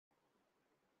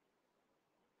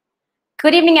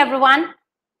Good evening, everyone.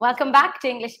 Welcome back to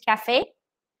English Cafe.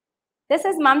 This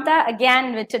is Mamta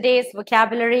again with today's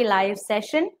vocabulary live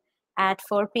session at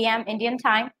 4 p.m. Indian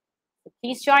time. So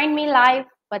please join me live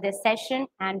for this session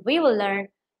and we will learn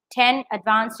 10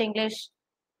 advanced English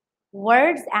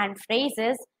words and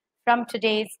phrases from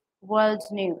today's world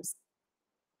news.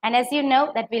 And as you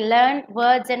know that we learn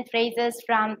words and phrases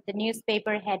from the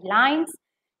newspaper headlines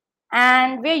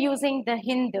and we're using the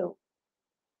Hindu.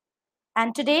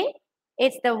 And today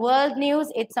it's the world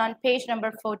news. It's on page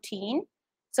number 14.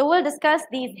 So we'll discuss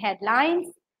these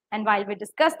headlines. And while we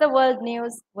discuss the world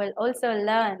news, we'll also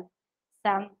learn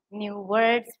some new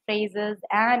words, phrases,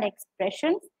 and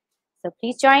expressions. So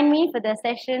please join me for the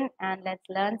session and let's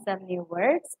learn some new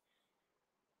words.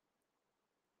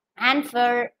 And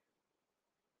for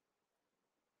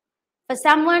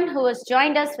someone who has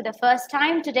joined us for the first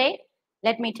time today,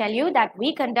 let me tell you that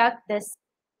we conduct this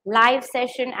live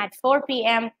session at 4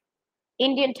 p.m.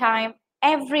 Indian time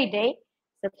every day.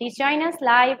 So please join us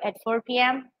live at 4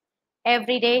 p.m.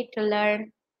 every day to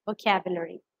learn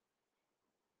vocabulary.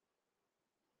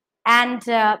 And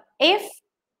if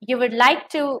you would like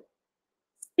to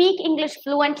speak English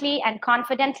fluently and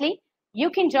confidently, you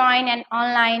can join an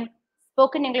online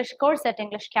spoken English course at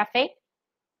English Cafe.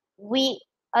 We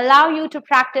allow you to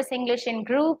practice English in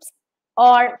groups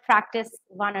or practice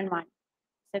one-on-one.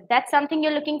 So if that's something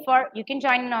you're looking for, you can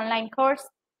join an online course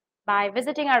by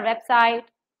visiting our website,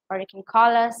 or you can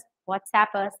call us,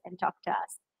 WhatsApp us, and talk to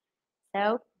us.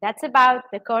 So that's about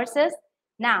the courses.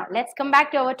 Now, let's come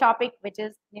back to our topic, which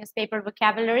is newspaper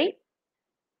vocabulary.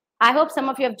 I hope some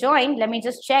of you have joined. Let me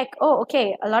just check. Oh,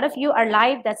 okay. A lot of you are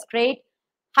live. That's great.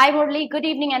 Hi, Murli. Good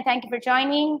evening, and thank you for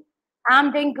joining.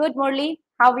 I'm doing good, Murli.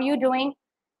 How are you doing?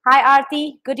 Hi,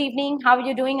 Aarti. Good evening. How are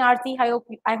you doing, Aarti?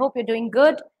 I hope you're doing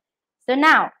good. So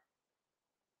now,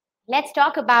 let's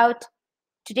talk about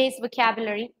today's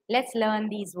vocabulary. Let's learn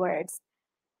these words.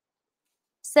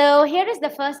 So here is the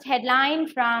first headline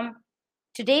from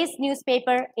today's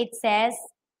newspaper. It says,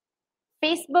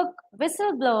 Facebook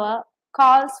whistleblower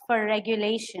calls for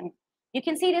regulation. You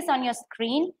can see this on your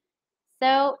screen.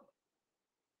 So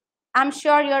I'm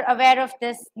sure you're aware of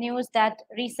this news that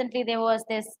recently there was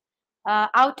this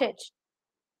outage.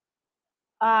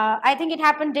 I think it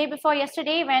happened day before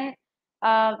yesterday when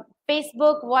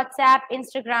Facebook, WhatsApp,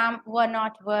 Instagram were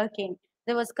not working.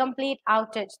 There was complete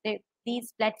outage.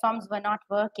 These platforms were not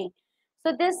working.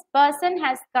 So this person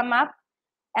has come up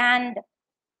and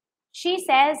she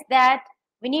says that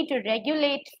we need to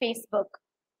regulate Facebook.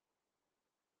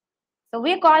 So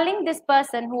we're calling this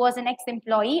person who was an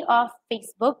ex-employee of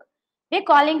Facebook, we're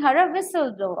calling her a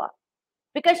whistleblower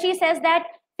because she says that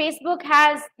Facebook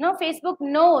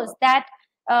knows that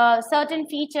certain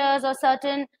features or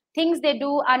certain things they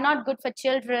do are not good for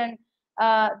children.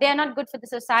 They are not good for the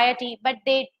society, but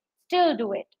they still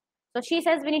do it. So she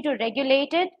says we need to regulate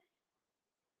it.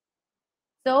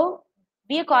 So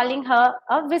we are calling her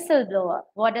a whistleblower.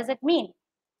 What does it mean?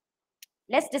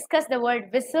 Let's discuss the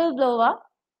word whistleblower.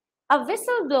 A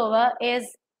whistleblower is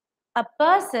a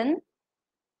person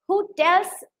who tells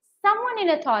someone in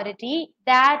authority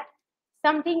that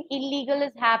something illegal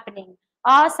is happening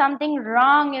or something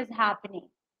wrong is happening.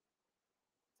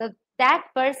 So that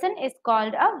person is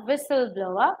called a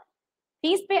whistleblower.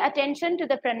 Please pay attention to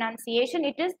the pronunciation.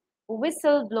 It is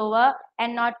whistleblower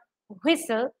and not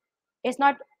whistle. It's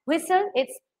not whistle,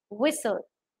 it's whistle.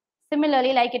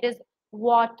 Similarly, like it is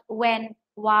what, when,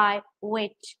 why,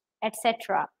 which,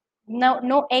 etc.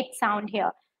 No H sound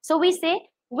here. So we say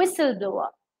whistleblower.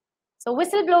 So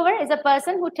whistleblower is a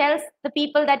person who tells the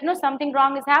people that something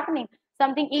wrong is happening,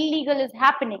 something illegal is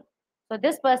happening. So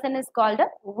this person is called a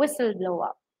whistleblower.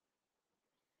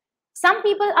 Some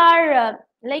people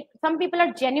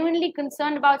are genuinely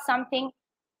concerned about something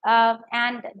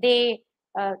and they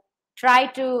try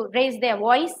to raise their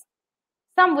voice.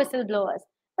 Some whistleblowers,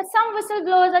 but some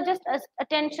whistleblowers are just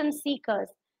attention seekers.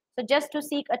 So just to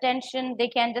seek attention, they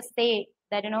can just say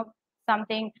that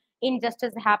something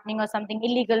injustice is happening or something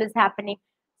illegal is happening.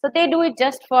 So they do it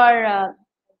just for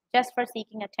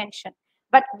seeking attention.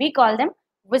 But we call them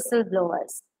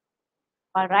whistleblowers.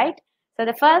 All right. So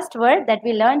the first word that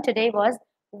we learned today was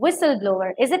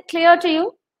whistleblower. Is it clear to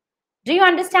you? Do you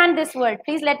understand this word?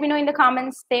 Please let me know in the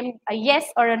comments, say a yes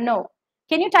or a no.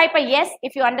 Can you type a yes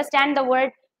if you understand the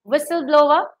word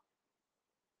whistleblower?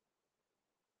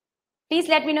 Please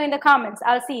let me know in the comments.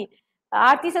 I'll see.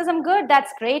 Aarti says I'm good.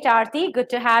 That's great, Aarti. Good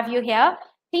to have you here.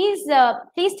 Please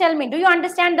tell me, do you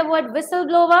understand the word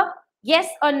whistleblower? Yes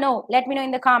or no? Let me know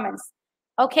in the comments.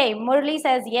 Okay, Murli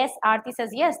says yes. Aarti says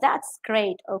yes. That's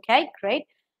great. Okay, great.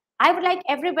 I would like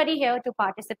everybody here to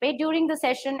participate during the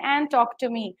session and talk to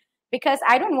me. because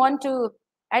I don't want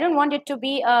it to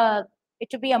be a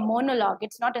monologue.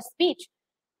 It's not a speech.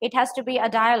 It has to be a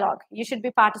dialogue. You should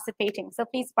be participating. So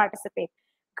please participate.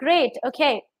 Great.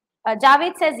 Okay.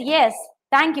 Javed says yes.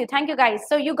 Thank you. Thank you, guys.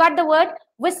 So you got the word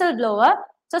whistleblower.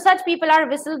 So such people are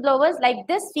whistleblowers, like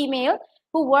this female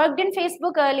who worked in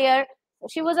Facebook earlier.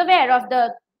 She was aware of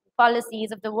the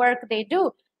policies of the work they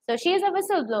do. So she is a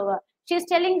whistleblower. She's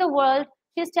telling the world,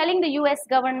 she's telling the US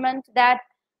government that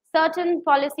certain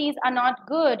policies are not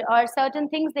good, or certain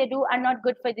things they do are not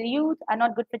good for the youth, are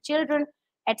not good for children,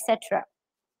 etc.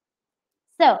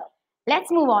 So let's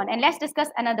move on and let's discuss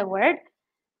another word.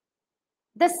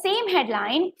 The same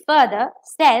headline further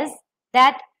says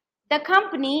that the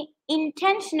company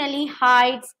intentionally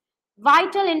hides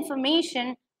vital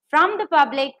information from the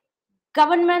public,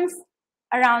 governments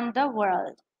around the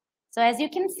world. So as you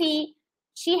can see,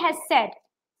 she has said,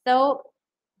 so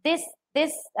this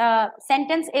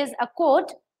sentence is a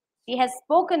quote. She has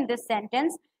spoken this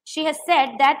sentence. She has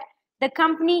said that the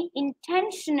company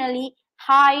intentionally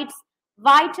hides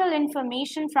vital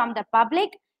information from the public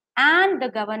and the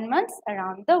governments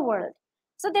around the world.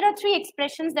 So there are three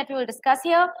expressions that we will discuss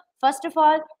here. First of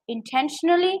all,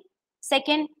 intentionally.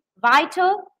 Second,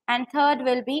 vital. And third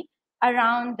will be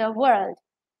around the world.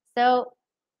 So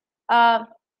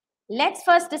let's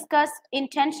first discuss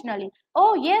intentionally.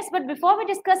 Oh, yes, but before we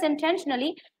discuss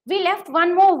intentionally, we left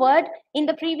one more word in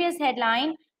the previous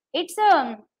headline. It's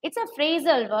a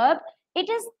phrasal verb. It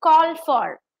is call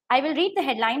for. I will read the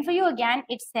headline for you again.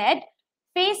 It said,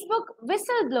 Facebook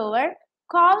whistleblower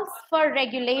calls for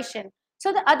regulation.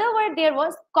 So the other word there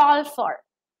was call for.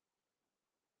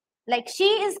 Like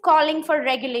she is calling for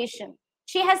regulation.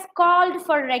 She has called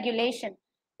for regulation.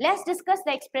 Let's discuss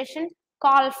the expression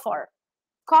call for.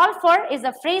 Call for is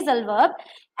a phrasal verb,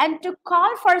 and to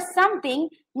call for something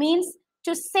means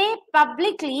to say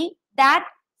publicly that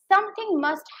something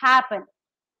must happen.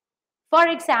 For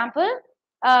example,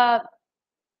 the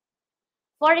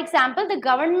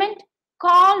government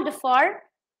called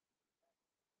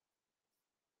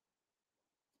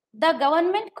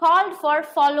for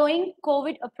following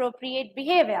COVID appropriate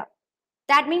behavior.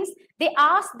 That means they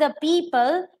asked the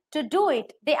people to do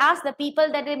it. They asked the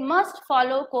people that they must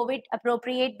follow COVID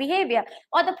appropriate behavior.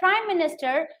 Or the Prime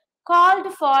Minister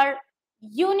called for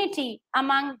unity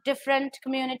among different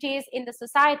communities in the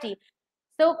society.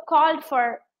 So called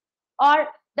for, or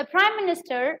the Prime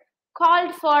Minister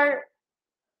called for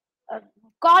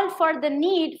the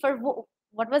need for,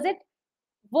 what was it?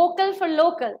 Vocal for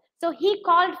local. So he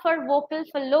called for vocal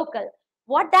for local.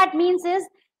 What that means is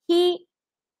he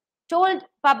said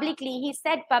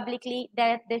publicly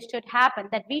that this should happen,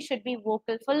 that we should be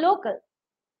vocal for local.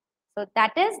 So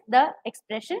that is the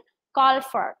expression call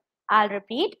for. I'll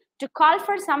repeat. To call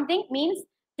for something means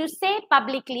to say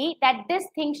publicly that this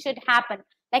thing should happen.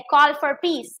 Like call for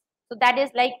peace. So that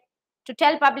is like to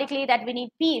tell publicly that we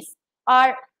need peace.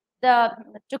 Or to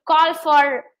call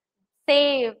for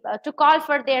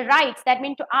their rights. That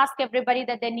means to ask everybody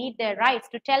that they need their rights.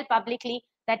 To tell publicly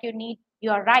that you need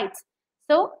your rights.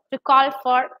 So to call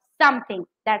for something,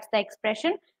 that's the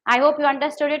expression. I hope you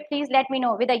understood it. Please let me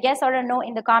know with a yes or a no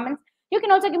in the comments. You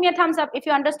can also give me a thumbs up if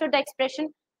you understood the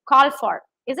expression call for.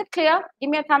 Is it clear? Give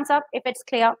me a thumbs up if it's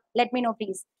clear. Let me know,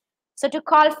 please. So to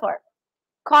call for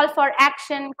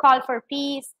action, call for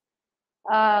peace,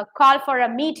 call for a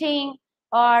meeting,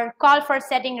 or call for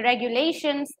setting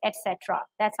regulations, etc.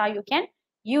 That's how you can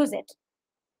use it.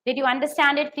 Did you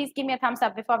understand it? Please give me a thumbs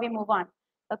up before we move on.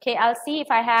 Okay, I'll see if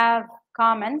I have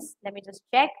comments. Let me just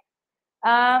check.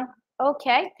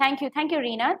 Okay, thank you,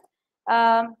 Rina.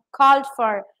 Called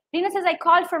for. Rina says, I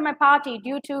called for my party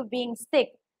due to being sick.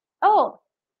 Oh,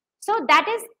 so that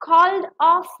is called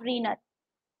off, Rina.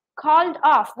 Called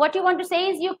off. What you want to say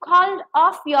is you called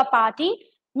off your party.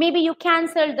 Maybe you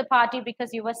canceled the party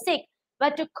because you were sick.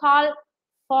 But to call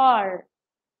for.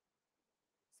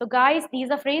 So guys, these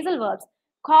are phrasal verbs.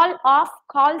 Call off,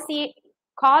 call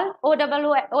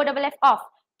O-F-F off.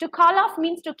 To call off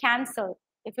means to cancel.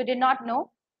 If you did not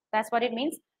know, that's what it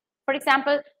means. For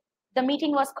example, the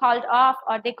meeting was called off,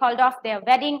 or they called off their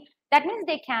wedding. That means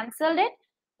they canceled it.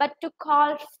 But to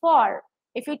call for,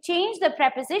 if you change the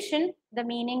preposition, the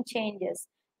meaning changes.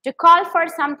 To call for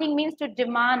something means to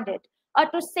demand it, or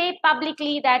to say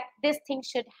publicly that this thing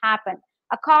should happen.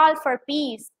 A call for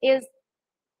peace is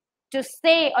to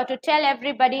say or to tell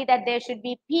everybody that there should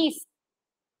be peace.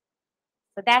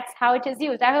 So that's how it is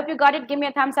used. I hope you got it. Give me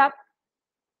a thumbs up.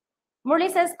 Murli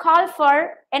says, call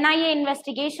for NIA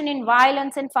investigation in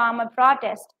violence and farmer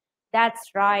protest. That's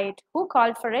right. Who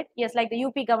called for it? Yes, like the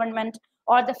UP government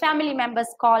or the family members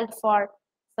called for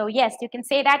So yes, you can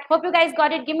say that. Hope you guys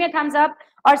got it. Give me a thumbs up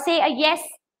or say a yes.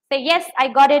 Say yes, I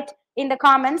got it in the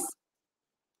comments.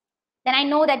 Then I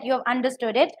know that you have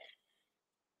understood it.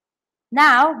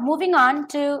 Now, moving on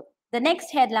to the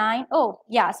next headline. Oh,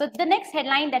 yeah. So the next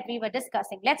headline that we were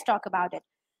discussing, let's talk about it.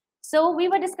 So we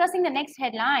were discussing the next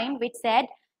headline, which said,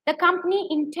 the company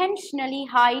intentionally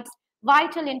hides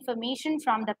vital information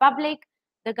from the public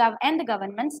and the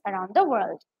governments around the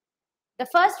world. The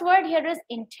first word here is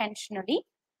intentionally.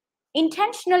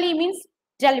 Intentionally means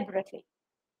deliberately.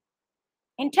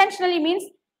 Intentionally means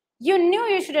you knew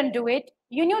you shouldn't do it.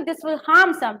 You knew this will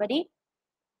harm somebody,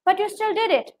 but you still did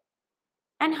it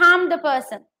and harmed the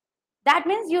person. That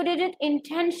means you did it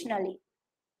intentionally.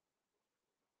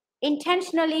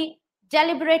 Intentionally,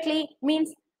 deliberately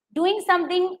means doing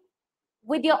something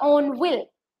with your own will.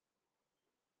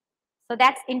 So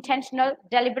that's intentional,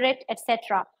 deliberate,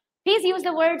 etc. Please use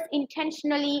the words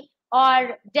intentionally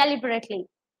or deliberately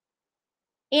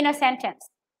in a sentence.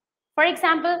 For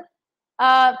example,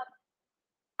 I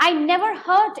never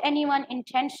hurt anyone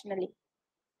intentionally.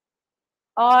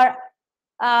 Or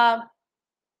I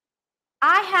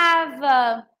have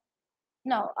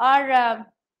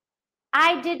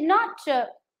I did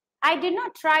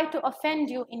not try to offend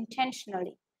you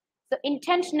intentionally. So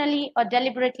intentionally or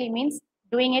deliberately means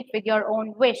doing it with your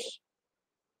own wish.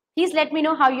 Please let me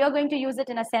know how you're going to use it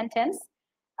in a sentence.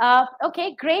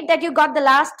 Okay, great that you got the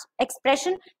last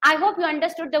expression. I hope you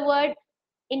understood the word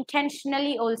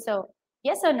intentionally also.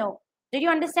 Yes or no? Did you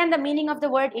understand the meaning of the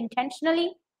word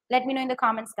intentionally? Let me know in the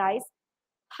comments, guys.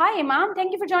 Hi, Imam.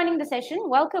 Thank you for joining the session.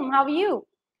 Welcome. How are you?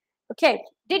 Okay.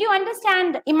 Did you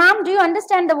understand, Imam, do you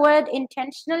understand the word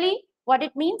intentionally? What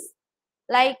it means?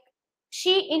 Like,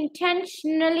 she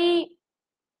intentionally,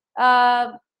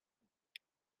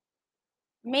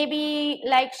 maybe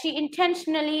like she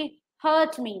intentionally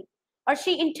hurt me, or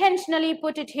she intentionally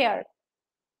put it here,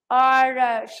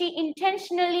 or she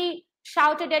intentionally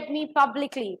shouted at me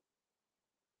publicly.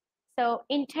 So,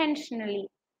 intentionally.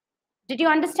 Did you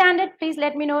understand it? Please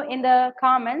let me know in the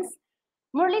comments.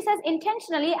 Murli says,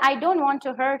 intentionally, I don't want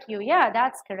to hurt you. Yeah,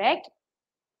 that's correct.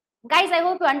 Guys, I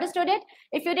hope you understood it.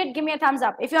 If you did, give me a thumbs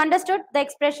up. If you understood the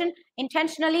expression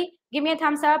intentionally, give me a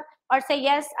thumbs up or say,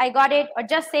 yes, I got it, or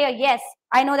just say a yes.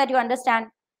 I know that you understand.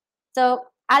 So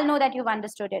I'll know that you've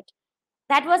understood it.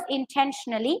 That was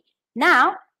intentionally.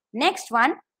 Now, next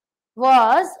one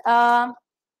was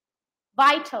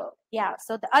vital. Yeah,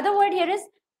 so the other word here is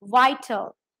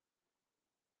vital.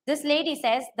 This lady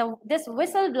says, this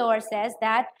whistleblower says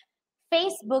that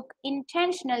Facebook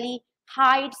intentionally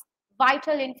hides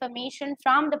vital information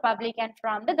from the public and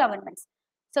from the governments.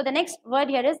 So the next word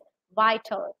here is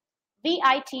vital.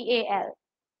 V-I-T-A-L.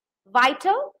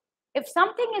 Vital. If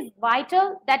something is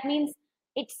vital, that means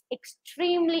it's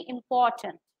extremely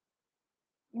important.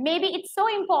 Maybe it's so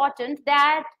important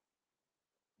that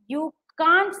you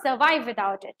can't survive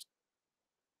without it.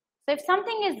 So if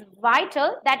something is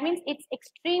vital, that means it's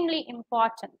extremely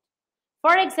important.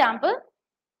 For example,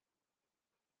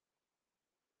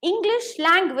 English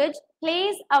language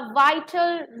plays a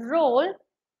vital role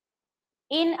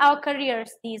in our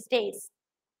careers these days,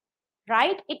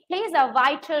 right? It plays a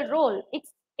vital role.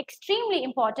 It's extremely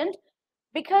important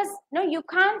because you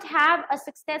can't have a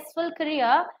successful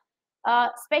career,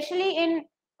 especially in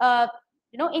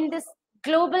in this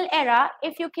global era,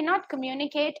 if you cannot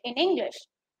communicate in English.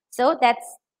 So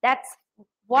that's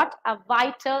what a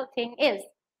vital thing is.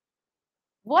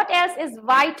 What else is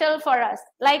vital for us?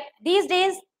 Like these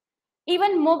days,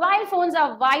 even mobile phones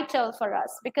are vital for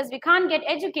us because we can't get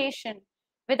education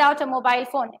without a mobile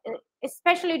phone,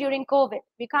 especially during COVID.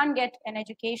 We can't get an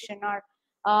education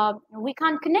or we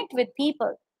can't connect with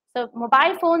people. So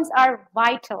mobile phones are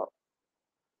vital.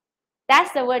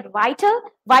 That's the word vital.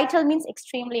 Vital means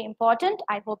extremely important.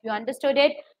 I hope you understood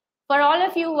it. For all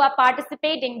of you who are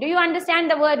participating, do you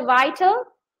understand the word vital?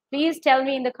 Please tell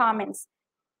me in the comments.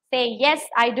 Say, yes,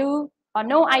 I do, or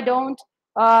no, I don't,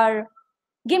 or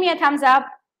give me a thumbs up.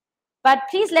 But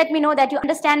please let me know that you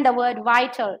understand the word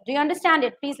vital. Do you understand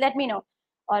it? Please let me know.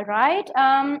 All right.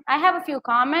 I have a few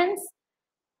comments.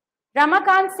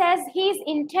 Ramakant says he's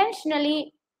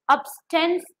intentionally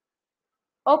abstent.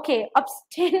 Okay,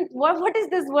 abstain. What is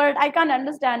this word? I can't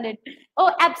understand it.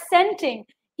 Oh, absenting.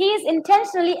 He is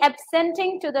intentionally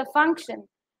absenting to the function.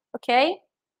 Okay,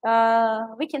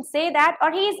 we can say that,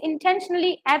 or he is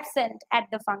intentionally absent at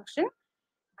the function.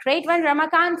 Great one,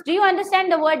 Ramakant. Do you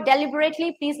understand the word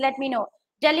deliberately? Please let me know.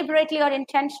 Deliberately or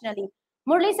intentionally.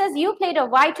 Murli says you played a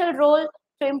vital role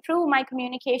to improve my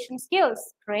communication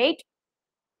skills. Great.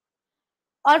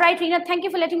 All right, Reena, thank you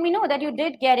for letting me know that you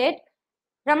did get it.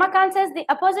 Ramakant says the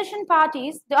opposition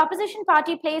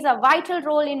party plays a vital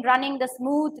role in running the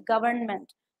smooth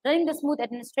government, running the smooth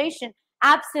administration.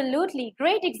 Absolutely.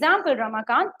 Great example,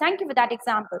 Ramakant. Thank you for that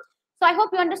example. So I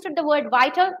hope you understood the word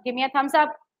vital. Give me a thumbs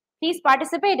up. Please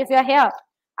participate if you're here.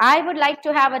 I would like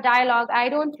to have a dialogue. I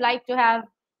don't like to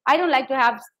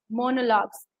have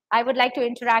monologues. I would like to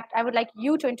interact. I would like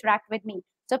you to interact with me.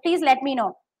 So please let me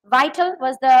know. Vital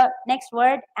was the next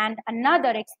word, and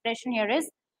another expression here is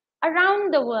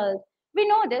around the world. We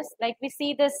know this, like we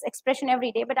see this expression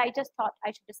every day, but I just thought I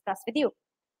should discuss with you.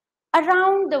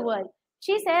 Around the world.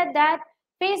 She said that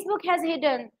Facebook has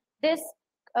hidden this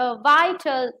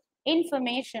vital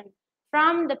information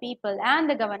from the people and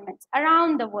the governments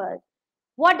around the world.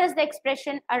 What does the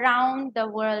expression around the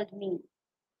world mean?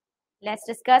 Let's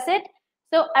discuss it.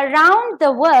 So, around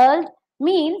the world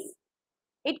means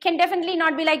it can definitely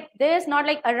not be like this, not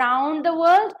like around the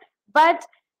world, but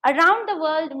around the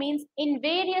world means in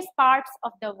various parts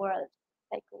of the world,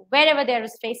 like wherever there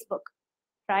is Facebook,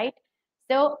 right?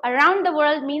 So around the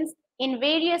world means in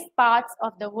various parts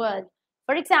of the world.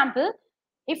 For example,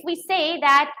 if we say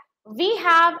that we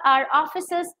have our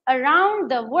offices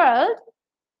around the world,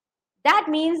 that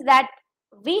means that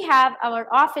we have our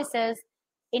offices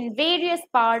in various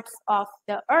parts of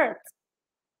the earth.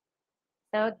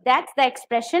 So that's the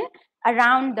expression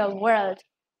around the world.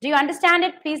 Do you understand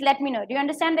it? Please let me know. Do you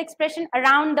understand the expression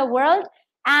around the world?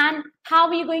 And how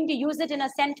are you going to use it in a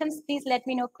sentence? Please let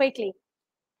me know quickly.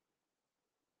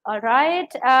 All right.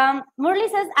 Murli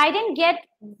says, I didn't get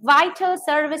vital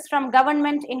service from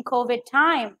government in COVID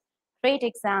time. Great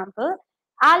example.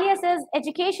 Alia says,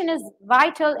 education is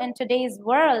vital in today's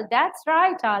world. That's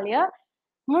right, Alia.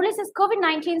 Murli says,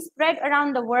 COVID-19 spread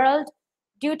around the world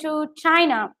due to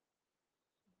China.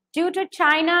 Due to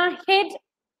China hid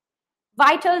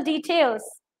vital details.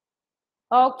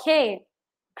 Okay.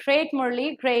 Great,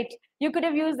 Murli. Great. You could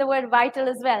have used the word vital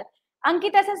as well.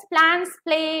 Ankita says plants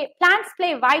play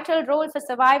vital role for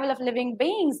survival of living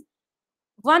beings.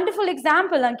 Wonderful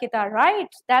example, Ankita, right?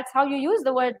 That's how you use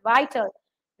the word vital.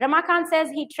 Ramakant says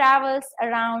he travels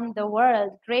around the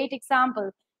world. Great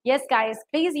example. Yes, guys,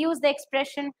 please use the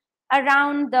expression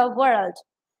around the world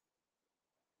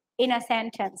in a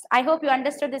sentence. I hope you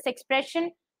understood this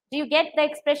expression. Do you get the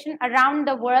expression around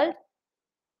the world?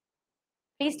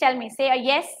 Please tell me, say a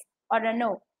yes or a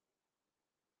no.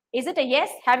 Is it a yes?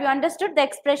 Have you understood the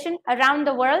expression around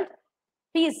the world?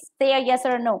 Please say a yes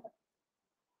or a no.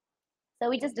 So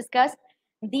we just discussed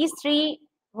these three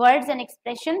words and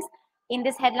expressions in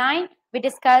this headline. We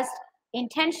discussed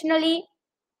intentionally,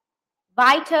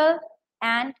 vital,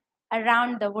 and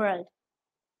around the world.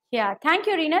 Yeah, thank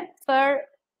you, Rina, for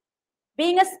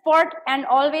being a sport and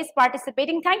always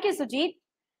participating. Thank you, Sujit.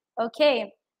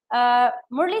 Okay.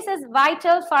 Murli says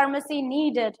vital pharmacy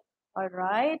needed. All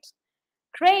right.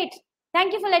 Great.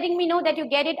 Thank you for letting me know that you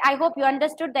get it. I hope you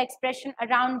understood the expression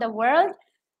around the world.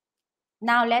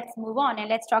 Now let's move on and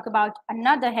let's talk about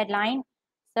another headline.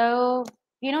 So,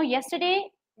 yesterday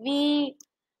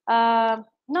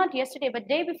not yesterday, but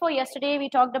day before yesterday, we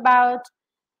talked about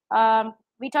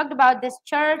this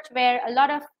church where a lot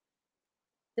of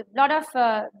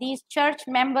these church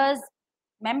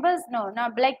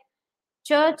like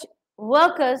church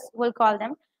workers, we'll call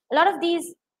them. A lot of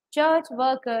these church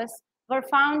workers were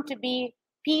found to be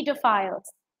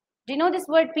pedophiles. Do you know this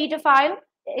word pedophile?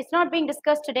 It's not being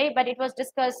discussed today, but it was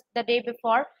discussed the day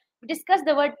before. We discussed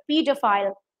the word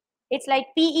pedophile. It's like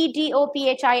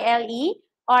Pedophile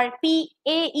or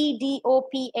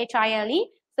Paedophile.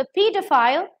 So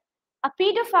a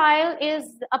pedophile is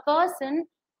a person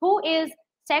who is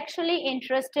sexually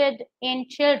interested in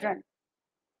children.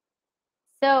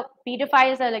 So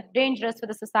pedophiles are like dangerous for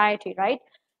the society, right?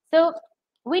 So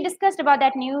we discussed about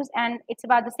that news, and it's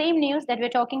about the same news that we're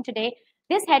talking today.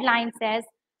 This headline says,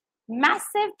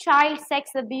 massive child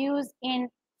sex abuse in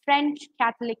French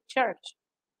Catholic Church.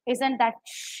 Isn't that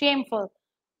shameful?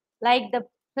 Like the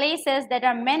places that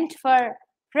are meant for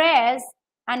prayers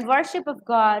and worship of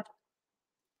God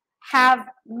have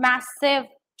massive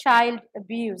child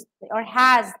abuse or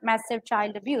has massive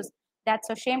child abuse. That's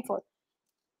so shameful.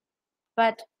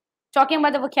 But talking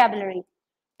about the vocabulary,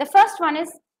 the first one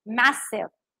is massive,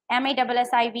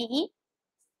 M-A-S-S-I-V-E.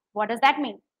 What does that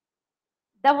mean?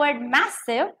 The word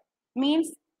massive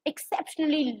means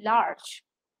exceptionally large,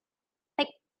 like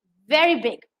very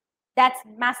big. That's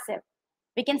massive.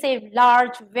 We can say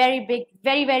large, very big,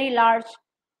 very, very large.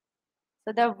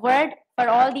 So the word for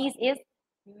all these is,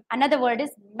 another word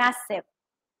is massive.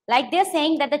 Like they're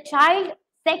saying that the child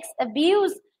sex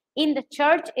abuse in the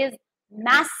church is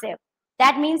massive.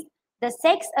 That means the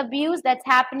sex abuse that's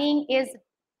happening is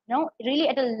really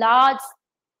at a large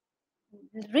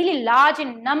really large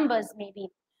in numbers, maybe.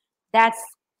 That's,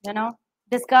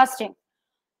 disgusting.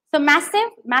 So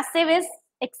massive is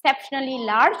exceptionally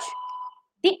large.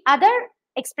 The other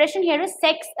expression here is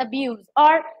sex abuse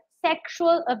or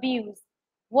sexual abuse.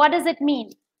 What does it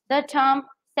mean? The term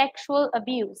sexual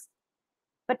abuse.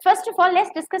 But first of all, let's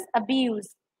discuss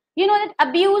abuse. You know that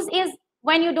abuse is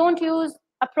when you don't use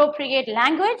appropriate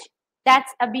language,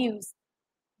 that's abuse.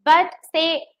 But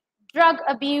say drug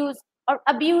abuse or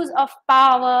abuse of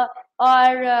power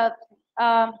or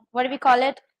what do we call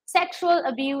it? Sexual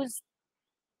abuse.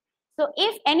 So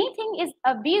if anything is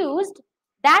abused,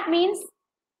 that means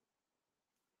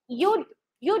you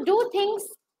do things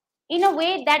in a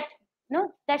way that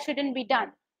that shouldn't be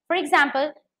done. For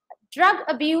example, drug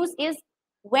abuse is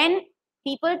when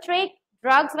people take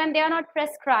drugs when they are not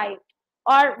prescribed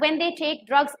or when they take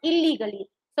drugs illegally.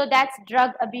 So that's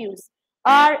drug abuse.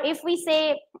 Or if we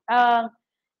say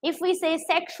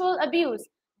sexual abuse,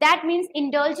 that means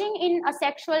indulging in a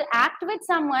sexual act with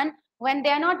someone when they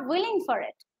are not willing for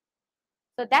it.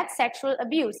 So that's sexual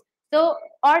abuse. So,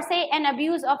 or say an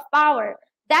abuse of power,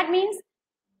 that means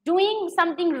doing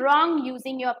something wrong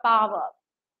using your power.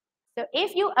 So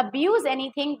if you abuse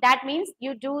anything, that means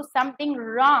you do something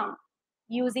wrong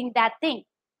using that thing.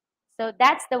 So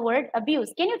that's the word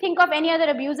abuse. Can you think of any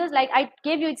other abuses? Like I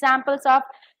gave you examples of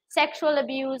sexual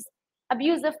abuse,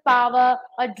 abuse of power,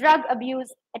 or drug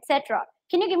abuse, etc.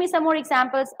 Can you give me some more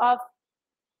examples of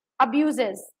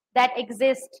abuses that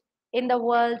exist in the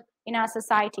world, in our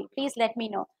society? Please let me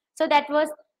know. So that was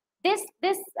this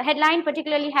headline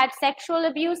particularly had sexual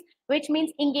abuse, which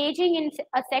means engaging in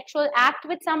a sexual act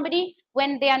with somebody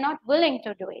when they are not willing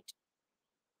to do it.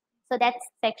 So that's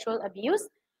sexual abuse.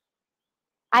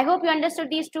 I hope you understood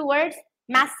these two words,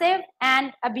 massive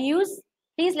and abuse.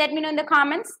 Please let me know in the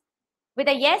comments with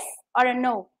a yes or a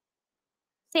no.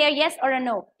 Say a yes or a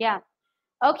no. Yeah.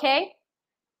 Okay.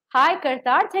 Hi,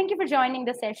 Kartar. Thank you for joining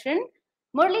the session.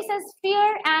 Murli says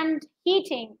fear and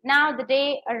heating now the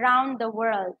day around the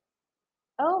world.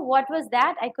 Oh, what was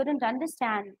that? I couldn't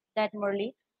understand that,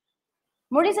 Murli.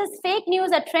 Murli says fake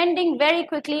news are trending very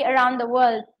quickly around the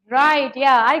world. Right.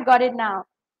 Yeah, I got it now.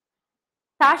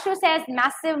 Tashu says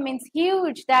massive means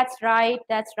huge. That's right.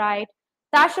 That's right.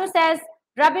 Tashu says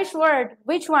rubbish word.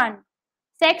 Which one?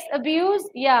 Sex abuse?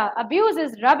 Yeah, abuse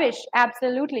is rubbish.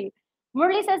 Absolutely.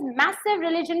 Murli says massive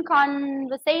religion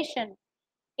conversation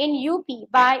in UP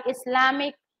by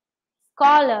Islamic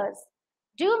scholars.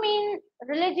 Do you mean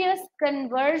religious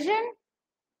conversion?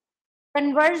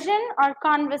 Conversion or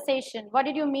conversation? What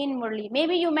did you mean, Murli?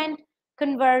 Maybe you meant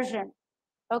conversion.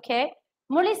 Okay.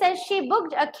 Murli says she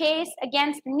booked a case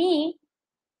against me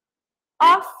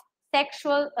of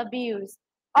sexual abuse.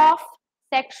 Of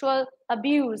sexual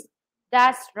abuse.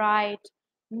 That's right.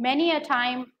 Many a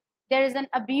time there is an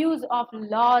abuse of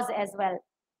laws as well.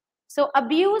 So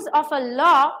abuse of a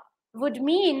law would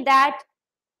mean that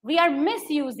we are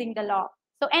misusing the law.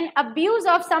 So an abuse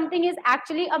of something is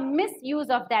actually a misuse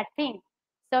of that thing.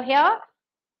 So here,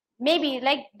 maybe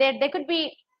like there could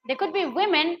be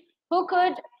women who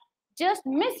could just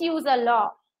misuse a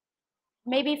law,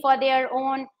 maybe for their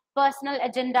own personal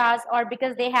agendas or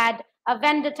because they had a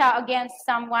vendetta against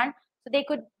someone. So they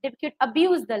could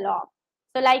abuse the law.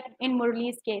 So like in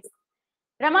Murli's case.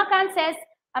 Ramakant says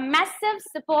a massive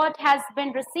support has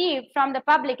been received from the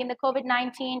public in the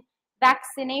COVID-19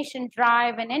 vaccination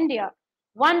drive in India.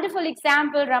 Wonderful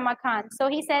example, Ramakant. So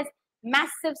he says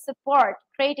massive support.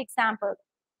 Great example.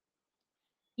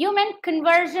 You meant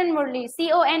conversion, Murli.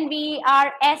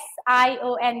 CONVERSION.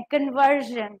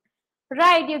 Conversion.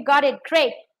 Right, you got it.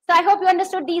 Great. So I hope you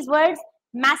understood these words,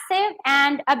 massive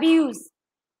and abuse.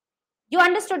 You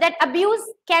understood that abuse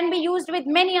can be used with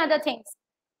many other things,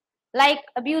 like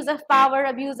abuse of power,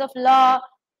 abuse of law,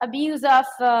 abuse of,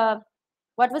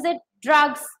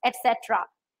 drugs, etc.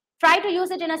 Try to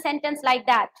use it in a sentence like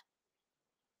that.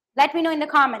 Let me know in the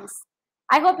comments.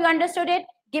 I hope you understood it.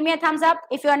 Give me a thumbs up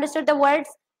if you understood the words.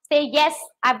 Say, yes,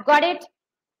 I've got it.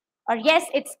 Or yes,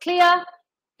 it's clear.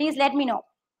 Please let me know.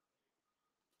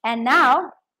 And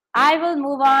now I will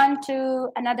move on to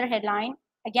another headline.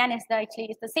 Again, it's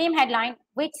the same headline,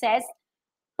 which says,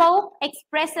 Pope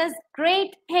expresses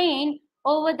great pain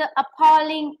over the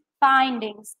appalling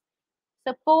findings.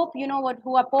 So Pope, you know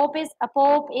who a Pope is? A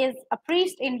Pope is a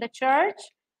priest in the church.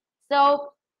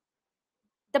 So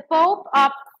the Pope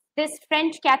of this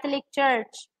French Catholic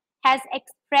Church has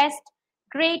expressed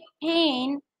great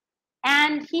pain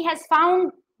and he has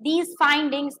found these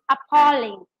findings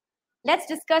appalling. Let's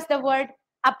discuss the word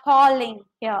appalling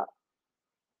here.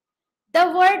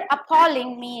 The word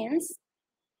appalling means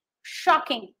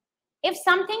shocking, If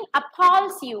something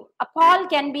appalls you, appall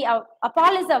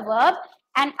is a verb,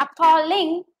 and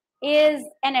appalling is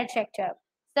an adjective.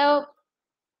 So,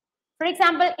 for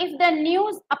example, if the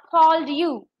news appalled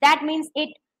you, that means it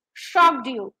shocked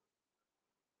you.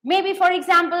 Maybe, for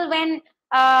example, when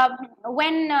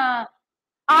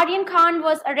Aryan Khan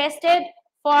was arrested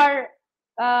for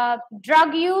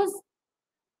drug use,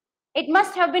 it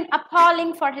must have been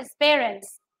appalling for his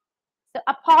parents. So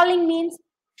appalling means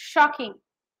shocking.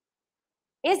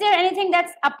 Is there anything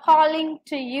that's appalling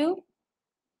to you?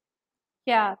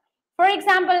 Yeah. For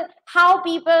example, how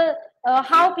people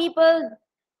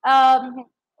um,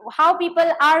 how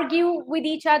people argue with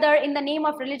each other in the name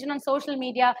of religion on social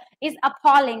media is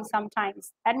appalling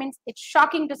sometimes. That means it's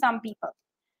shocking to some people.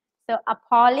 So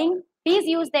appalling, please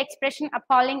use the expression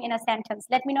appalling in a sentence.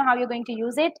 Let me know how you're going to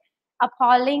use it.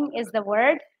 Appalling is the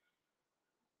word.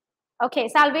 Okay,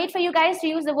 so I'll wait for you guys to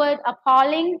use the word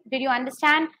appalling. Did you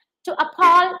understand? To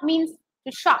appall means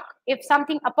to shock. If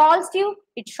something appalls you,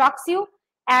 it shocks you.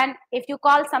 And if you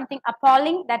call something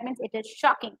appalling, that means it is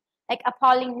shocking. Like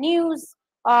appalling news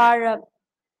or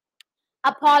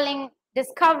appalling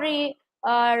discovery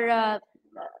or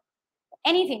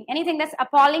anything that's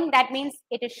appalling, that means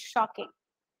it is shocking.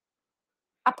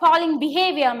 Appalling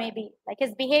behavior, maybe like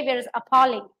his behavior is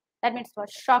appalling, that means it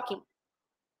was shocking.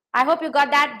 I hope you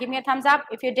got that. Give me a thumbs up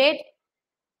if you did.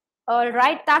 All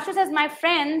right, Tasha says my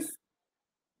friends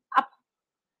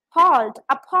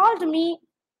appalled me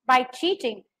by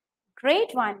cheating.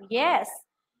 Great one. Yes.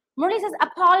 Murli says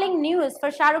appalling news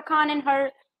for Shah Rukh Khan and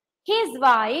his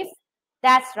wife.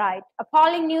 That's right,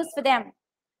 appalling news for them.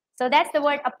 So that's the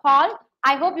word appall.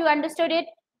 I hope you understood it.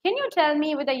 Can you tell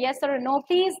me with a yes or a no,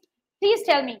 please? Please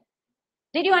tell me.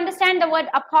 Did you understand the word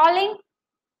appalling?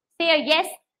 Say a yes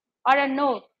or a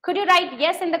no. Could you write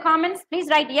yes in the comments? Please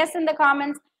write yes in the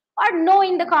comments or no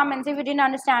in the comments if you didn't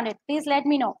understand it. Please let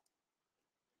me know.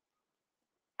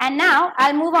 And now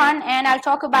I'll move on and I'll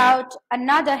talk about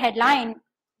another headline.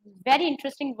 Very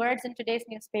interesting words in today's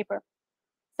newspaper.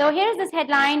 So here's this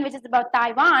headline which is about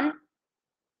Taiwan.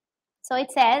 So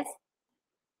it says,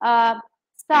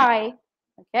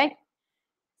 okay.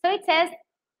 So it says,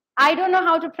 I don't know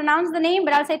how to pronounce the name,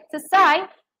 but I'll say Tsai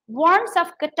warns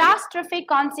of catastrophic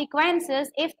consequences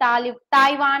if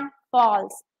Taiwan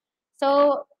falls.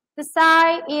 So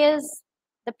Tsai is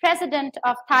the president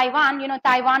of Taiwan. You know,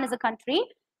 Taiwan is a country.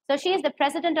 So she is the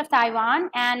president of Taiwan,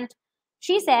 and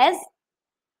she says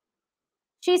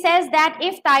that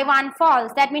if Taiwan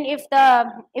falls, that means if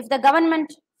the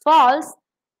government falls,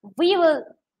 they will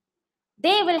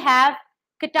have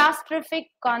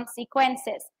catastrophic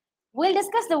consequences. We'll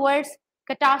discuss the words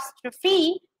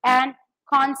catastrophe and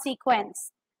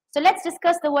consequence. So let's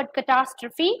discuss the word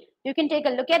catastrophe. You can take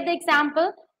a look at the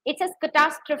example. It says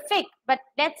catastrophic, but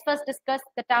let's first discuss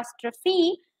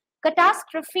catastrophe.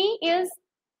 Catastrophe is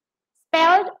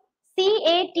spelled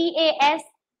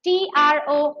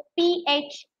Catastrophe.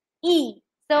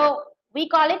 So we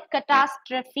call it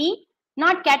catastrophe,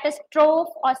 not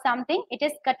catastrophe or something. It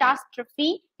is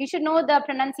catastrophe. You should know the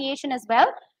pronunciation as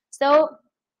well. So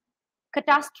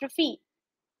catastrophe.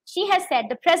 She has said,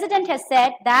 the president has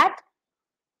said that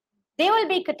there will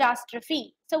be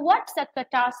catastrophe. So what's a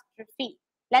catastrophe?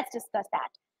 Let's discuss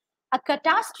that. A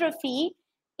catastrophe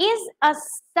is a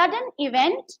sudden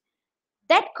event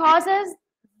that causes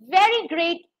very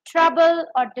great trouble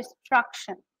or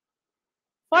destruction.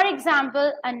 For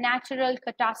example, a natural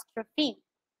catastrophe.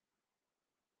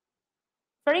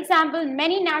 For example,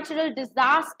 many natural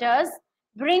disasters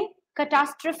bring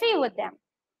catastrophe with them.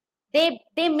 They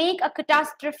make a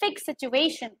catastrophic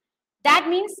situation. That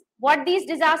means what these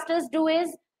disasters do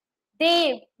is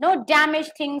they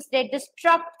damage things, they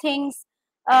disrupt things,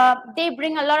 they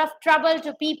bring a lot of trouble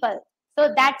to people.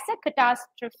 So that's a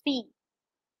catastrophe.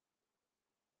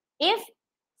 If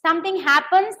something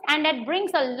happens and it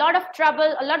brings a lot of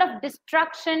trouble, a lot of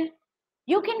destruction,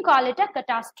 you can call it a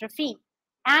catastrophe.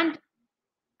 And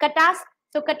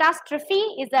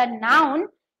catastrophe is a noun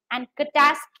and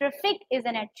catastrophic is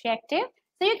an adjective.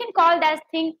 So you can call that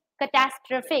thing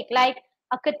catastrophic, like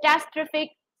a catastrophic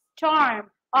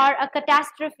storm or a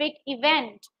catastrophic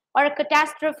event or a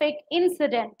catastrophic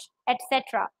incident,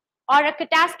 etc. or a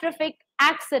catastrophic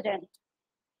accident.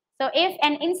 So if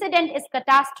an incident is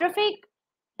catastrophic,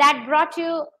 that brought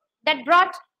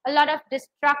a lot of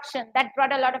destruction, that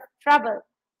brought a lot of trouble.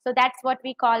 So that's what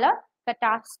we call a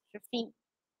catastrophe.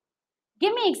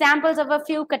 Give me examples of a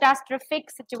few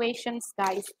catastrophic situations,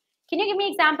 guys. Can you give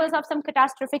me examples of some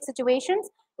catastrophic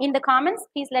situations in the comments?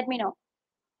 Please let me know.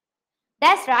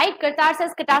 That's right. Kartar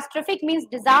says catastrophic means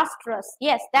disastrous.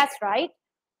 Yes, that's right.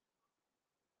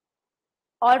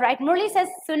 All right, Murli says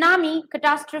tsunami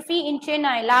catastrophe in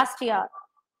Chennai last year.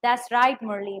 That's right,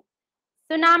 Murli.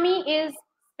 Tsunami is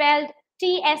spelled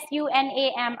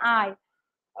Tsunami.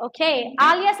 Okay,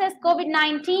 Alia says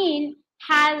COVID-19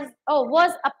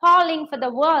 was appalling for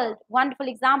the world. Wonderful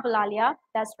example, Alia.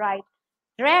 That's right.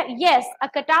 Yes, a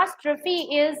catastrophe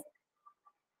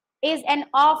is an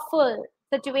awful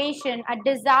situation, a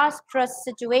disastrous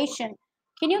situation.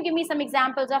 Can you give me some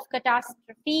examples of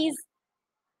catastrophes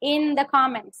in the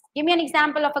comments? Give me an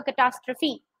example of a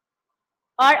catastrophe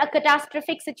or a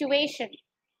catastrophic situation.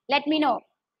 Let me know.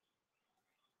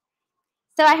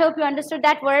 So I hope you understood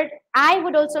that word. I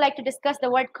would also like to discuss the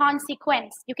word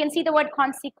consequence. You can see the word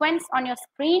consequence on your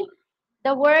screen.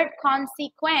 The word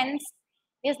consequence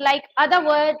is like other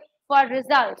word for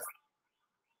results.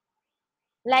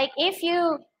 Like if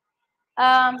you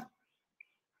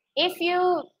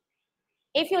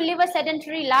live a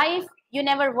sedentary life, you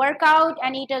never work out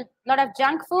and eat a lot of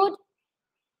junk food,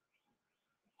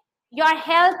 your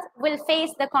health will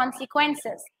face the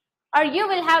consequences, or you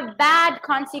will have bad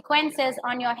consequences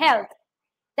on your health.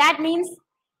 That means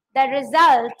the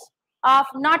result of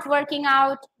not working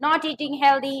out, not eating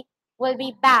healthy will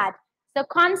be bad. So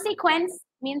consequence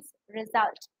means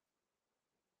result.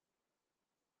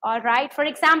 All right. For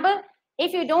example,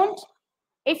 if you don't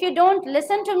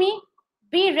listen to me,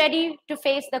 be ready to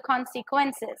face the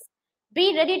consequences.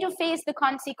 Be ready to face the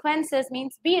consequences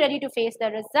means be ready to face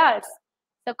the results.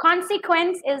 So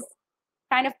consequence is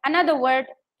kind of another word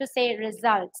to say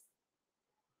results.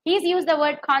 Please use the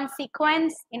word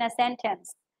consequence in a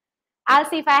sentence. I'll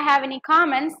see if I have any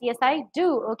comments. Yes, I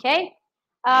do. Okay.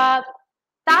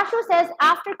 Tashu says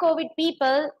after COVID,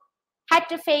 people had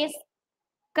to face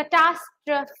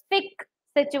catastrophic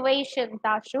situation.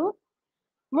 Tashu.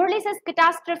 Murli says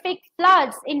catastrophic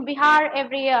floods in Bihar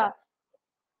every year.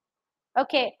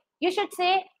 Okay, you should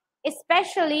say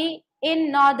especially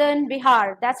in northern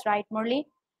Bihar. That's right, Murli.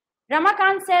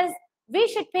 Ramakant says we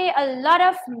should pay a lot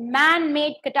of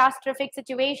man-made catastrophic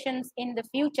situations in the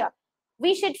future.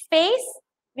 We should face,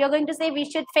 we are going to say we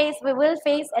should face, we will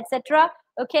face, etc.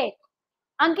 Okay.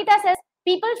 Ankita says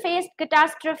people faced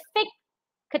catastrophic,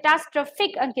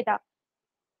 Ankita.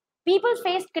 People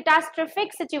faced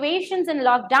catastrophic situations in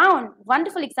lockdown.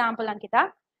 Wonderful example,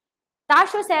 Ankita.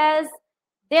 Tashu says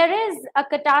there is a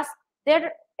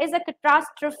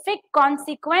catastrophic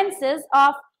consequences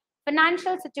of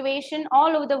financial situation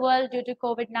all over the world due to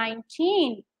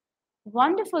COVID-19.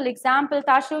 Wonderful example,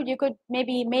 Tashu. You could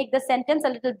maybe make the sentence a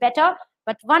little better,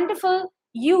 but wonderful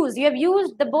use. You have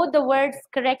used both the words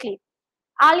correctly.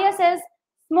 Alia says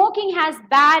smoking has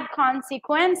bad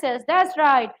consequences. That's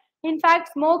right. In fact,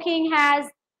 smoking has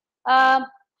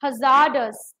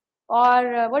hazardous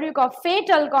or what do you call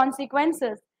fatal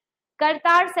consequences.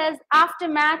 Kartar says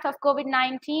aftermath of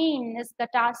COVID-19 is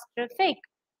catastrophic.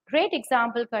 Great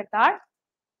example, Kartar.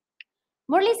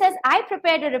 Murli says, I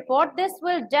prepared a report. This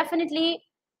will definitely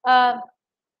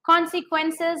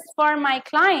consequences for my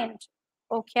client.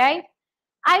 Okay.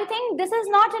 I think this is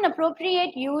not an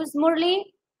appropriate use, Murli.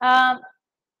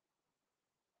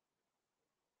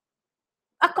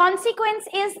 A consequence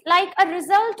is like a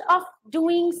result of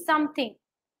doing something.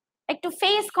 Like to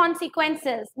face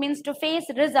consequences means to face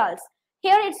results.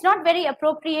 Here it's not very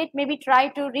appropriate. Maybe try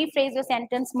to rephrase your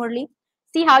sentence, Murli.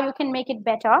 See how you can make it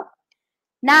better.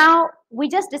 Now, we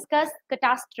just discussed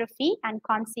catastrophe and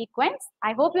consequence.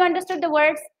 I hope you understood the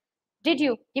words. Did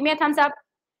you? Give me a thumbs up.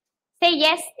 Say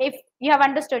yes if you have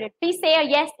understood it. Please say a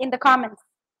yes in the comments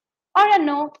or a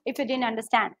no if you didn't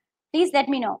understand. Please let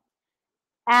me know.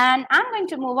 And I'm going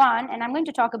to move on and I'm going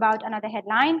to talk about another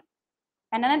headline.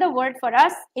 And another word for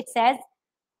us, it says,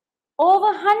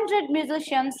 over 100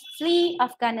 musicians flee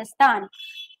Afghanistan.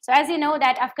 So as you know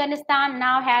that Afghanistan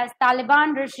now has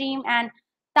Taliban regime, and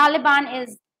Taliban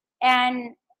is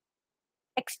an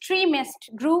extremist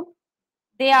group.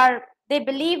 They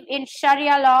believe in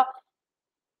Sharia law,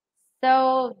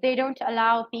 so they don't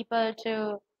allow people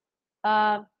to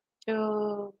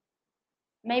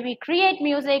maybe create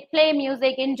music, play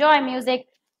music, enjoy music.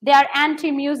 They are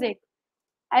anti-music.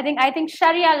 I think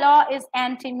Sharia law is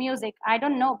anti-music. I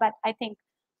don't know, but I think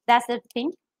that's the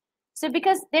thing. So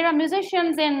because there are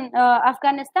musicians in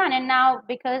Afghanistan, and now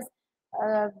because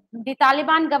the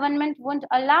Taliban government won't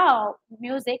allow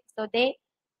music, so they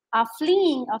are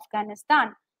fleeing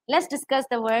Afghanistan. Let's discuss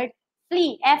the word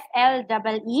flee,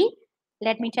 F-L-E-E.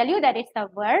 Let me tell you that it's the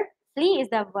verb. Flee is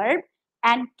the verb,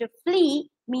 and to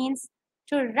flee means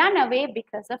to run away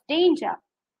because of danger.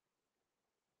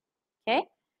 Okay.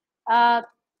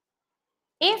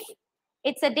 If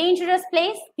it's a dangerous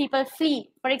place, people flee.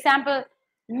 For example,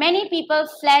 many people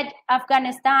fled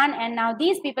Afghanistan, and now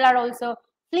these people are also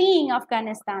fleeing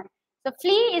Afghanistan. So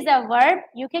flee is a verb.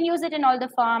 You can use it in all the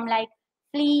form like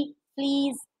flee,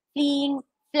 flees, fleeing,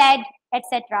 fled,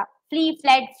 etc. Flee,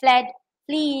 fled, fled,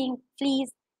 fleeing,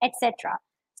 flees, etc.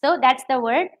 So that's the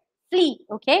word flee,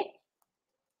 okay?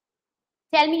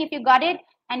 Tell me if you got it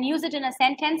and use it in a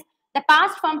sentence. The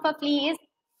past form for flee is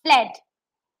fled.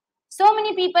 So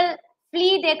many people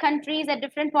flee their countries at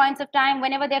different points of time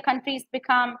whenever their countries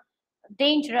become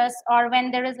dangerous, or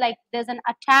when there's an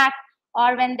attack,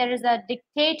 or when there is a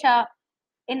dictator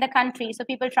in the country. So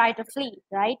people try to flee,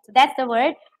 right? So that's the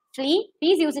word flee.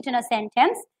 Please use it in a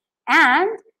sentence. And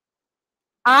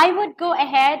I would go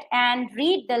ahead and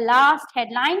read the last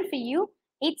headline for you.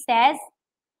 It says,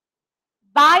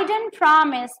 Biden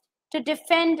promised to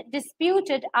defend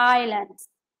disputed islands,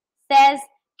 says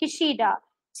Kishida.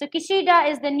 So Kishida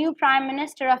is the new Prime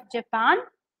Minister of Japan.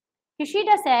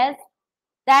 Kishida says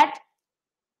that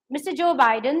Mr. Joe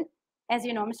Biden, as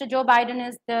you know, Mr. Joe Biden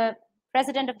is the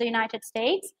President of the United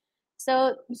States.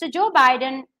 So Mr. Joe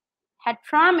Biden had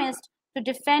promised to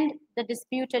defend the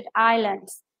disputed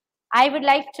islands. I would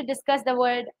like to discuss the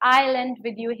word island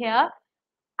with you here.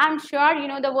 I'm sure you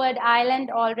know the word island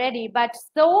already, but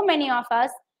so many of us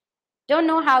don't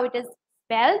know how it is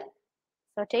spelled.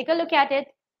 So take a look at it.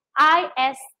 I-S-L-A-N-D.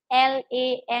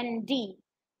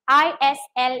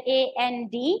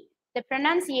 I-S-L-A-N-D. The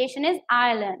pronunciation is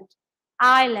island.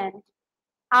 Island.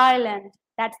 Island.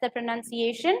 That's the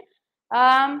pronunciation.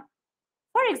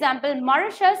 For example,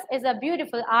 Mauritius is a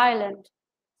beautiful island.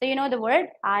 So you know the word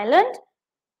island.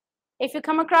 If you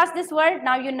come across this word,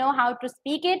 now you know how to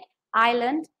speak it.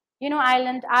 Island. You know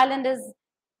island. Island is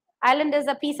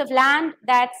a piece of land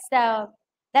that's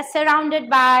surrounded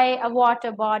by a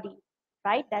water body,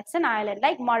 right? That's an island.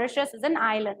 Like Mauritius is an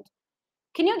island.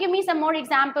 Can you give me some more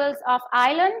examples of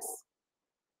islands?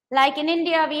 Like in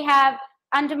India, we have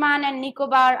Andaman and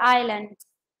Nicobar Islands.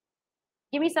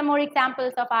 Give me some more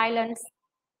examples of islands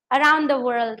around the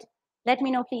world. Let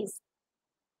me know, please,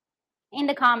 in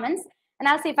the comments. And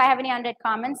I'll see if I have any unread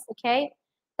comments, okay?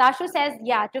 Tashu says,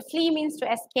 yeah, to flee means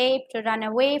to escape, to run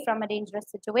away from a dangerous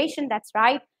situation. That's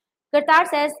right. Kartar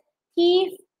says,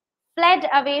 he fled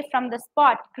away from the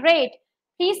spot. Great.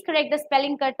 Please correct the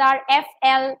spelling, Kartar,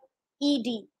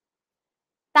 F-L-E-D.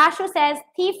 Tashu says,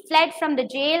 thief fled from the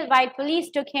jail while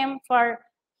police took him for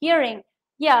hearing.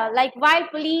 Yeah, like while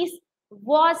police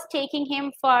was taking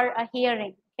him for a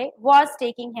hearing, okay, was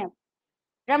taking him.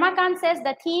 Ramakant says,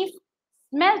 the thief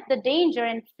smelled the danger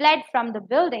and fled from the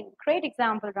building. Great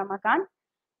example, Ramakant.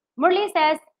 Murli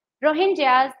says,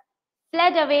 Rohingyas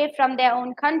fled away from their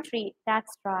own country.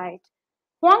 That's right.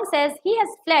 Huang says, he has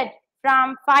fled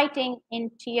from fighting in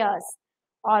tears.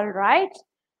 All right.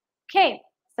 Okay.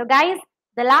 So guys,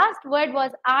 the last word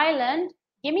was island.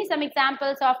 Give me some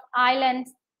examples of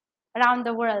islands around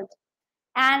the world.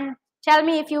 And tell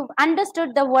me if you've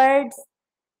understood the words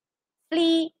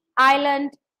flee,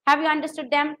 island. Have you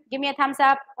understood them? Give me a thumbs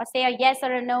up or say a yes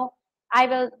or a no. I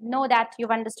will know that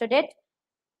you've understood it.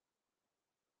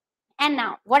 And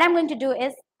now what I'm going to do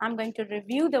is I'm going to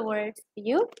review the words for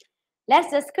you.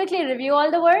 Let's just quickly review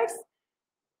all the words.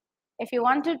 If you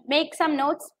want to make some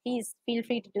notes, please feel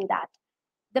free to do that.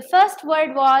 The first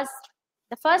word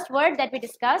that we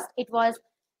discussed, it was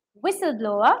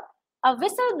whistleblower. A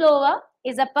whistleblower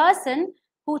is a person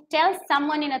who tells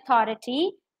someone in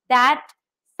authority that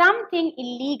something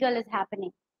illegal is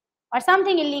happening, or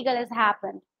something illegal has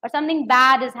happened, or something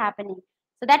bad is happening.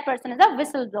 So that person is a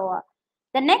whistleblower.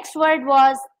 The next word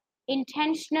was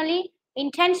intentionally.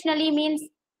 Intentionally means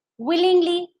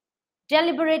willingly,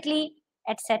 deliberately,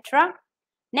 etc.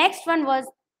 Next one was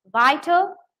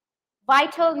vital.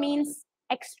 Vital means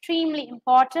extremely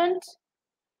important.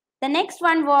 The next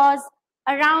one was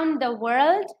around the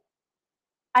world.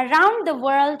 Around the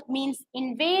world means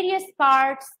in various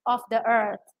parts of the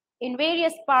earth, in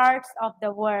various parts of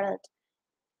the world.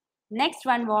 Next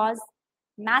one was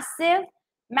massive.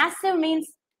 Massive means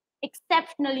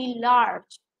exceptionally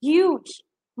large, huge,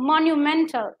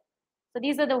 monumental. So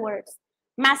these are the words.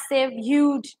 Massive,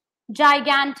 huge,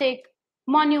 gigantic,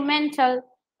 monumental.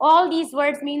 All these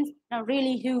words means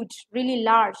really huge, really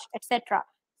large, etc.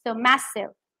 So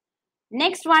massive.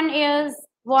 Next one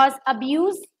was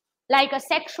abuse, like a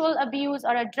sexual abuse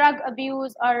or a drug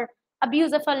abuse or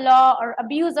abuse of a law or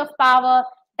abuse of power.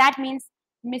 That means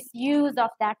misuse of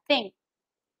that thing.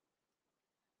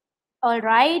 All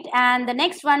right, and the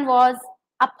next one was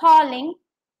appalling.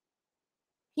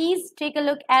 Please take a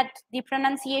look at the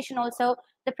pronunciation also.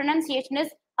 The pronunciation is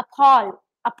appall,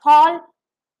 appall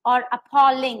or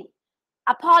appalling.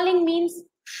 Appalling means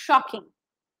shocking.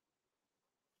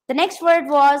 The next word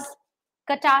was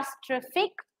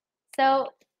catastrophic. So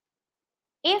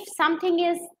If something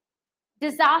is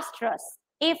disastrous,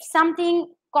 if something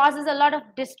causes a lot of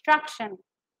destruction,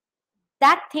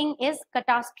 that thing is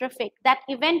catastrophic. That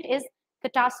event is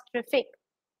catastrophic.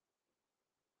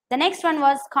 The next one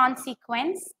was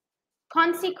consequence.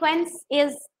 Consequence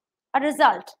is a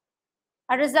result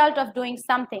of doing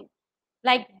something.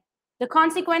 Like the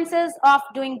consequences of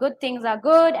doing good things are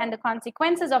good, and the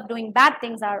consequences of doing bad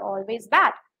things are always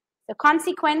bad. The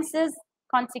consequence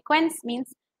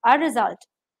means a result.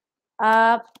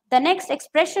 The next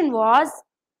expression was,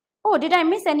 oh, did I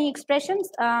miss any expressions?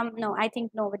 No, I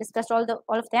think no. We discussed all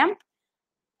of them.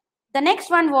 The next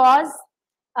one was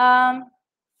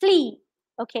flee.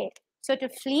 Okay, so to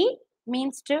flee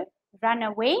means to run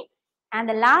away. And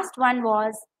the last one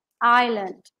was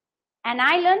island. An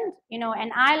island,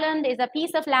 an island is a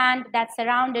piece of land that's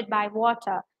surrounded by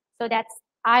water. So that's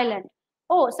island.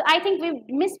 Oh, so I think we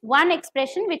missed one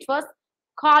expression, which was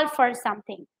call for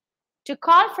something. To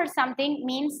call for something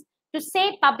means to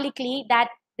say publicly that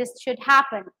this should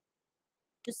happen.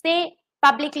 To say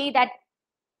publicly that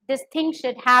this thing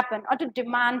should happen, or to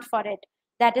demand for it.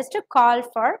 That is to call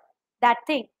for that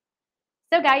thing.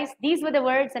 So guys, these were the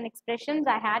words and expressions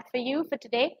I had for you for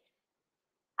today.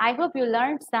 I hope you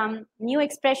learned some new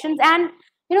expressions, and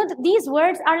these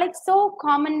words are like so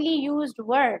commonly used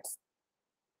words.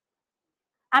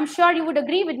 I'm sure you would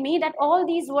agree with me that all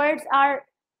these words are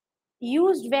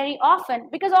used very often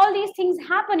because all these things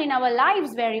happen in our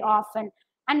lives very often,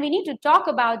 and we need to talk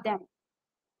about them.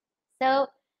 So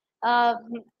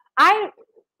I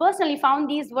personally found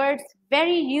these words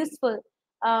very useful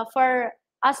for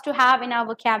us to have in our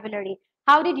vocabulary.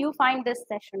 How did you find this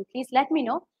session? Please let me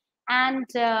know. And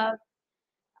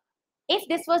if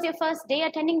this was your first day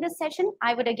attending this session,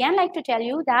 I would again like to tell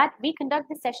you that we conduct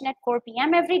this session at 4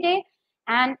 p.m. every day.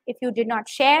 And if you did not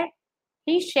share,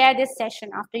 please share this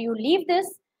session. After you leave this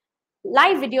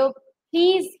live video,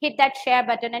 please hit that share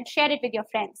button and share it with your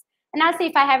friends. And I'll see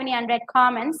if I have any unread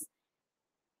comments.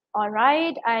 All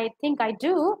right, I think I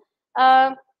do.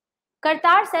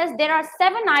 Kartar says there are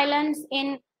 7 islands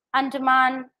in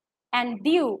Andaman and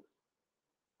Diu.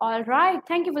 All right,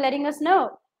 thank you for letting us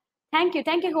know. Thank you,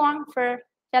 Huang, for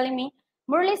telling me.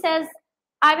 Murli says,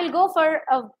 I will go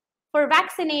for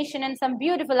vaccination in some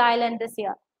beautiful island this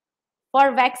year.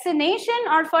 For vaccination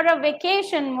or for a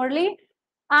vacation, Murli?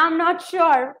 I'm not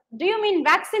sure. Do you mean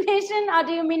vaccination or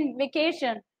do you mean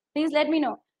vacation? Please let me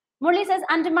know. Murli says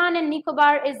Andaman and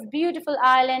Nicobar is beautiful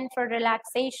island for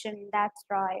relaxation. That's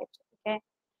right. Okay.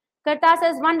 Kartar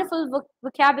says wonderful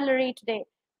vocabulary today.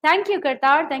 Thank you,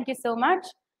 Kartar. Thank you so much.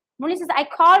 Murli says I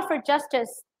call for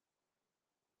justice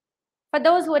for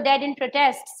those who are dead in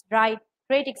protests. Right.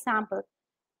 Great example.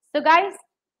 So guys,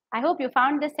 I hope you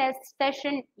found this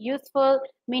session useful,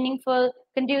 meaningful,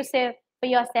 conducive for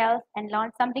yourself and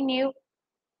learned something new.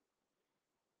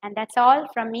 And that's all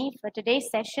from me for today's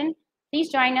session. Please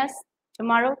join us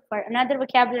tomorrow for another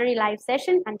vocabulary live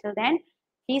session. Until then,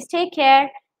 please take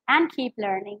care and keep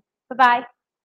learning. Bye-bye.